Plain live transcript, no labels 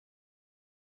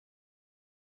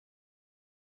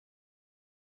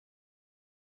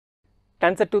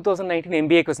TANCET 2019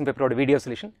 MBA question paper video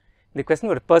solution. The question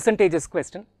is a percentages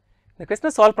question. The question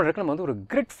is solve பண்றதுக்கு நம்ம வந்து ஒரு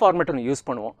grid format ஒன்னு use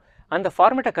பண்ணுவோம். அந்த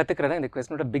ஃபார்மேட்டை கத்துக்கிறது இந்த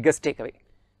क्वेश्चनோட biggest takeaway.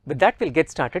 With that we'll get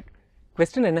started.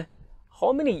 Question என்ன?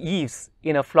 How many ewes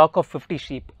in a flock of 50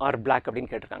 sheep are black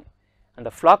அப்படினு கேட்டிருக்காங்க.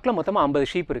 அந்த flockல மொத்தமா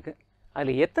 50 sheep இருக்கு.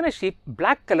 அதுல எத்தனை sheep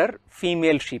black color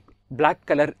female sheep, black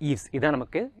color ewes இதான்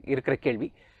நமக்கு இருக்கிற கேள்வி.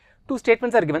 Two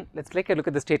statements are given. Let's take a look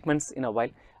at the statements in a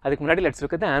while. அதுக்கு முன்னாடி let's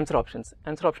look at the answer options.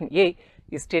 Answer option A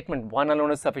is statement 1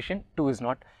 alone is sufficient, 2 is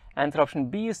not. Answer option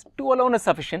B is 2 alone is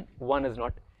sufficient, 1 is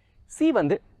not. C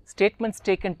வந்து statements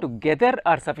taken together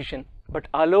are sufficient, but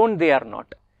alone they are not.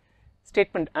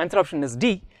 Statement answer option is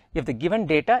D. If the given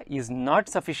data is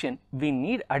not sufficient, we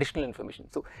need additional information.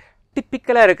 So,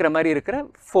 typically இருக்கிற மாதிரி இருக்கிற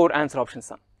 4 answer options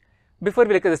தான். Before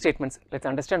we look at the statements, let's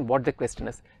understand what the question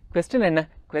is. Question என்ன?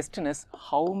 Question is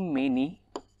how many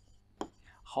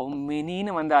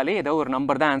னு வந்தாலே ஏதோ ஒரு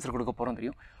number தான் ஆன்சர் கொடுக்க போறோம்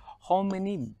தெரியும். How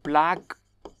many black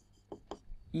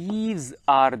ewes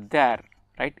are there?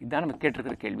 Right? இதான் நம்ம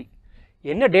கேட்டிருக்கிற கேள்வி.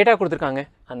 என்ன டேட்டா கொடுத்திருக்காங்க?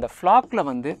 அந்த ஃப்ளாக்ல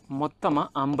வந்து மொத்தமா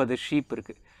 50 ஷீப்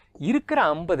இருக்கு. இருக்கிற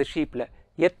 50 ஷீப்ல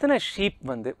எத்தனை ஷீப்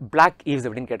வந்து black ewes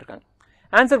அப்படினு கேட்டிருக்காங்க.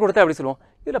 ஆன்சர் கொடுத்தா எப்படி சொல்லுவோம்?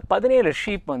 இதுல 17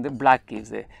 ஷீப் வந்து black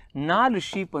ewes, 4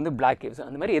 ஷீப் வந்து black ewes.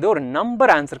 அந்த மாதிரி ஏதோ ஒரு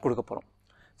நம்பர் ஆன்சர் கொடுக்க போறோம்.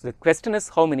 So the question is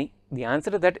how many? The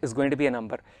answer to that is going to be a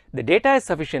number. The data is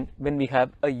sufficient when we have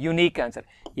a unique answer.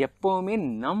 எப்பவுமே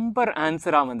number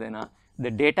answer வந்ததுனா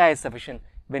the data is sufficient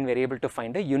when we are able to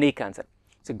find a unique answer.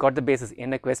 So got the basis.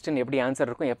 என்ன question எப்படி answer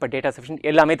இருக்கும், எப்ப data sufficient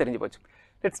எல்லாமே தெரிஞ்சு போச்சு.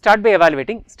 Let's start by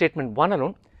evaluating statement 1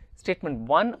 alone. Statement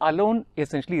 1 alone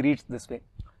essentially reads this way.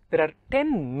 There are 10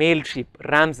 male sheep,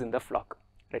 rams in the flock.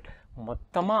 Right?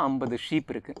 மொத்தமா 50 sheep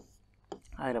இருக்கு.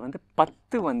 அதுல வந்து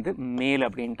 10 வந்து male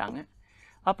அப்படின்ட்டாங்க.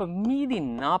 அப்ப மீதி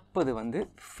 40 வந்து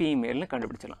ஃபீமேல்னு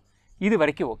கண்டுபிடிச்சிடலாம். இது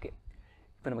வரைக்கும் ஓகே.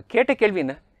 இப்போ நம்ம கேட்ட கேள்வி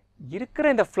என்ன? இருக்கிற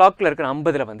இந்த ஃப்ளாக்ல இருக்கிற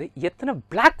 50ல வந்து எத்தனை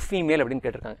black ஃபீமேல் அப்படின்னு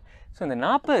கேட்டிருக்காங்க. ஸோ இந்த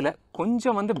 40ல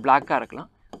கொஞ்சம் வந்து பிளாக்காக இருக்கலாம்,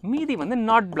 மீதி வந்து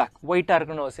நாட் பிளாக், ஒயிட்டாக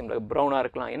இருக்கணும்னு அவசியம் இல்லை, ப்ரௌனாக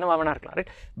இருக்கலாம், என்ன வேணா இருக்கலாம்.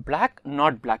 ரைட்? Black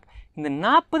not black. இந்த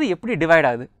 40 எப்படி டிவைட்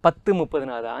ஆகுது? 10 30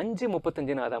 ஆகுதா, 5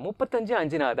 35 ஆகுதா, 35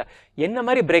 5 ஆகுதா, என்ன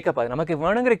மாதிரி பிரேக்கப் ஆகுது? நமக்கு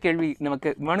வேணுங்கிற கேள்வி,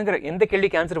 நமக்கு வேணுங்கிற எந்த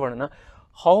கேள்விக்கு ஆன்சர் பண்ணணும்னா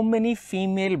how many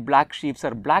female black sheep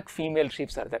or black female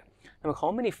sheep are there? நமக்கு how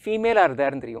many female are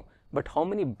there ன்னு தெரியும், but how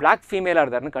many black female are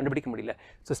there ன்னு கண்டுபிடிக்க முடியல.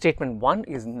 So statement 1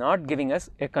 is not giving us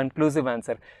a conclusive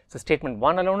answer. So statement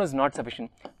 1 alone is not sufficient.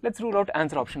 Let's rule out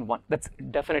answer option 1. That's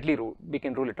definitely we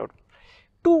can rule it out.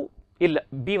 2 இல்ல,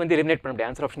 B வந்து eliminate பண்ண முடியாது.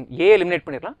 Answer option A eliminate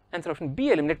பண்ணிடலாம், answer option B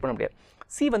eliminate பண்ண முடியாது.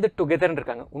 C வந்து டுகெதர்னு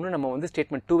இருக்காங்க. இன்னும் நம்ம வந்து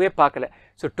ஸ்டேட்மெண்ட் 2வே பார்க்கல.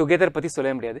 ஸோ டுகெதர் பற்றி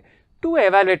சொல்ல முடியாது. 2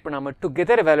 எவாலுவேட் பண்ணாமல்,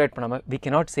 டுகெதர் எவாலுவேட் பண்ணாமல் we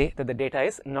cannot say that the data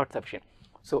is not sufficient.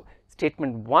 So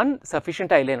statement 1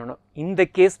 sufficient-ஆ இல்லைன்னு இந்த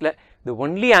கேஸில் the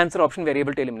only answer option we are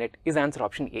able to eliminate is answer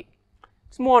option A.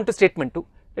 Let's move on to statement 2.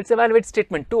 Let's evaluate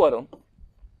statement 2 alone.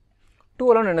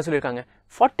 2 alone என்ன சொல்லியிருக்காங்க?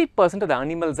 40% of the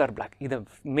animals are black. இது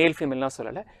மேல் ஃபீமேல்லாம்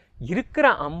சொல்லலை. இருக்கிற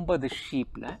 50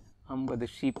 ஷீப்பில் 50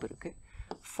 sheep இருக்கு.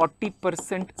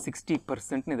 40%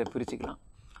 60% இதை பிரிச்சுக்கலாம்.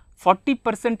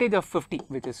 40% of 50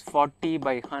 which is 40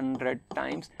 by 100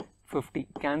 times 50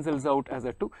 cancels out as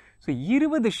a 2. So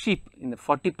 20 sheep, இந்த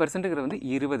 40% வந்து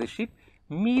 20 ஷீப்,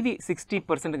 மீதி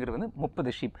 60% வந்து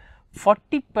 30 sheep.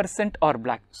 40% are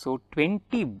black. So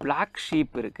 20 black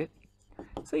sheep இருக்கு.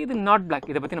 ஸோ இது நாட் பிளாக்,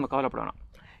 இதை பற்றி நம்ம கவலைப்படணும்.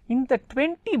 இந்த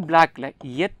 20 பிளாக்ல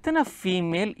எத்தனை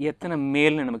ஃபீமேல் எத்தனை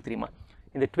மேல்னு நமக்கு தெரியுமா?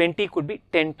 இந்த 20 could be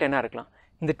 10-10 இருக்கலாம்,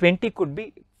 இந்த 20 could be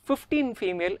 15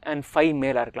 ஃபீமேல் அண்ட் 5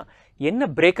 மேலாக இருக்கலாம். என்ன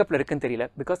பிரேக்கப்பில் இருக்குன்னு தெரியல.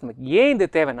 பிகாஸ் நமக்கு ஏன் இது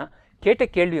தேவைன்னா, கேட்ட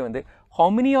கேள்வி வந்து how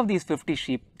many of these 50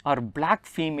 sheep are black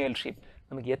female sheep?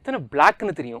 நமக்கு எத்தனை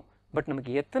பிளாக்னு தெரியும், பட்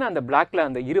நமக்கு எத்தனை அந்த பிளாக்ல,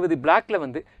 அந்த 20 பிளாக்ல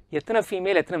வந்து எத்தனை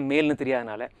ஃபீமேல் எத்தனை மேல்னு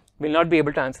தெரியாதனால will not be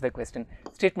able to answer the question.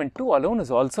 Statement 2 alone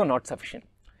is also not sufficient.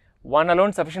 1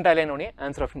 alone sufficient இல்லைன்னு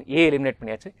ஆன்சர் ஆப்ஷன் A எலிமினேட்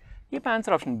பண்ணியாச்சு. இப்போ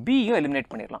ஆன்சர் ஆப்ஷன் Bயும் எலிமினேட்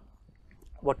பண்ணிடலாம்.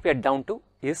 What we are down to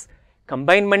is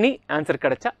combine பண்ணி answer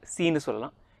கிடைச்சா Cன்னு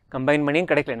சொல்லலாம், combine பண்ணியும்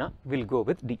கிடைக்கலனா we'll go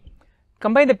with D.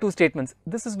 Combine the two statements.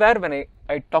 This is where when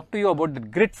I talk to you about the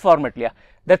grid format, yeah,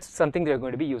 that's something we are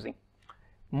going to be using.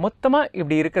 மொத்தமாக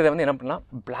இப்படி இருக்கிறத வந்து என்ன பண்ணலாம்?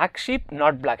 black sheep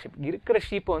not black sheep. இருக்கிற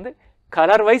ஷீப்பை வந்து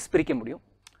colour wise பிரிக்க முடியும்,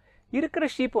 இருக்கிற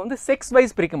ஷீப்பை வந்து செக்ஸ்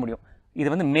வைஸ் பிரிக்க முடியும். இது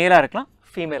வந்து மேலாக இருக்கலாம்,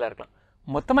 ஃபீமேலாக இருக்கலாம்.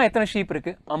 மொத்தமாக எத்தனை ஷீப்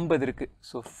இருக்குது? 50 இருக்குது.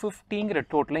 ஸோ 50ங்கிற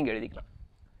டோட்டலை இங்கே எழுதிக்கலாம்.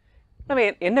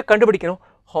 நம்ம என்ன கண்டுபிடிக்கணும்?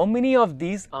 how many of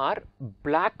these are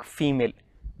black female?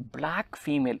 black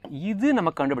female இது நம்ம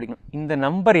கண்டுபிடிக்கணும். இந்த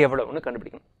நம்பர் எவ்வளவுன்னு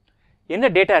கண்டுபிடிக்கணும். என்ன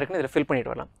டேட்டா இருக்குன்னு இதில் ஃபில்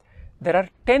பண்ணிட்டு வரலாம். there are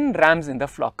 10 rams in the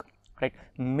flock. Right?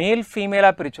 மேல்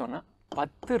ஃபீமேலாக பிரித்தோன்னா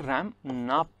 10 ram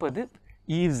 40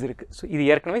 ewes இருக்குது. ஸோ இது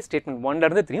ஏற்கனவே ஸ்டேட்மெண்ட் 1ல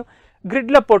இருந்து தெரியும்.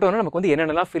 கிரிட்ல போட்டோன்னா நமக்கு வந்து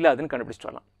என்னென்னலாம் ஃபில் ஆகுதுன்னு கண்டுபிடிச்சிட்டு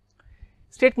வரலாம்.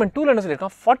 ஸ்டேட்மெண்ட் 2ல என்ன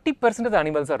சொல்லியிருக்கான் 40% of the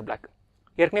animals are black.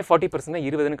 ஏற்கனவே 40% தான்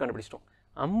 20ன்னு கண்டுபிடிச்சிட்டோம்.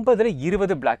 50ல்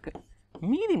 20 black,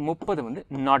 மீதி 30 வந்து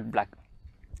நாட் பிளாக்.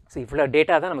 ஸோ இவ்வளோ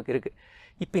டேட்டா தான் நமக்கு இருக்குது.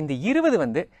 இப்போ இந்த 20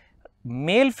 வந்து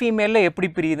மேல் ஃபீமேலில் எப்படி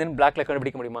பிரியுதுன்னு பிளாக்ல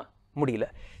கண்டுபிடிக்க முடியுமா? முடியல.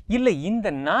 இல்லை இந்த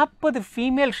 40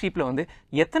 ஃபீமேல் ஷீப்பில் வந்து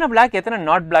எத்தனை பிளாக் எத்தனை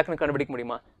நாட் பிளாக்னு கண்டுபிடிக்க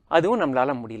முடியுமா? அதுவும்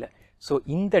நம்மளால் முடியல. ஸோ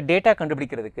இந்த டேட்டா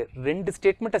கண்டுபிடிக்கிறதுக்கு 2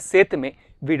 ஸ்டேட்மெண்ட்டை சேர்த்துமே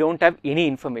we don't have any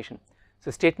information. So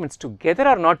statements together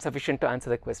are not sufficient to answer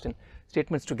the question.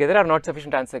 Statements together are not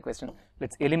sufficient to answer the question.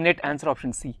 Let's eliminate answer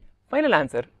option C. Final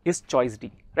answer is choice D,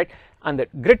 right? And the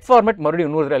grid format மறுபடியும்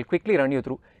இன்னொரு I'll quickly run you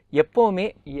through. எப்போவுமே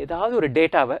ஏதாவது ஒரு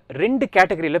டேட்டாவை 2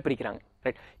 கேட்டகரியில் பிரிக்கிறாங்க,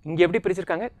 right? இங்கே எப்படி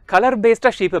பிரிச்சிருக்காங்க? கலர்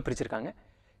பேஸ்டாக ஷீப்பை பிரிச்சிருக்காங்க,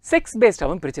 செக்ஸ்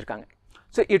பேஸ்டாகவும் பிரிச்சிருக்காங்க.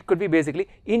 So it could be basically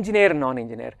engineer நான்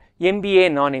இன்ஜினியர், MBA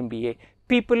நான் MBA,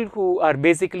 people who are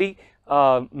basically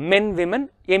men women,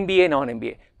 MBA நான்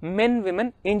MBA, men women,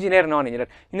 engineer நான் engineer.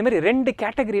 இந்த மாதிரி 2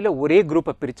 கேட்டகரியில் ஒரே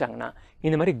குரூப்பை பிரித்தாங்கன்னா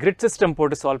இந்த மாதிரி கிரிட் சிஸ்டம்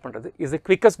போட்டு சால்வ் பண்ணுறது is the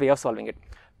quickest way of solving it.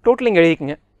 Totalling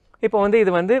எழுதிக்குங்க. இப்போ வந்து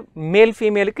இது வந்து மேல்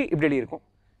ஃபீமேலுக்கு இப்படி எழுதியிருக்கும்,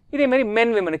 இதே மாதிரி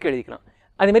மென் விமனுக்கு எழுதிக்கலாம்.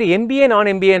 அதே மாதிரி MBA நான்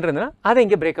MBAன்றதுனா அதை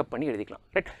இங்கே பிரேக்கப் பண்ணி எழுதிக்கலாம்,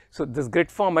 right? So this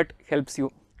grid format helps you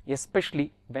especially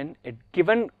when a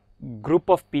given group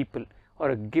of people or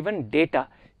a given data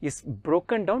is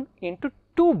broken down into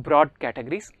 2 broad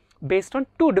categories based on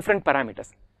 2 different parameters.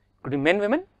 It could be men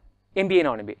women, MBA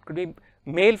non MBA, it could be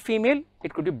male female,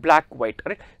 it could be black white,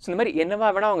 right? So இந்த மாதிரி என்னவா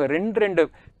வேணா அவங்க 2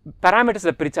 parameters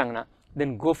பிரிச்சாங்கன்னா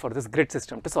then go for this grid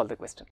system to solve the question.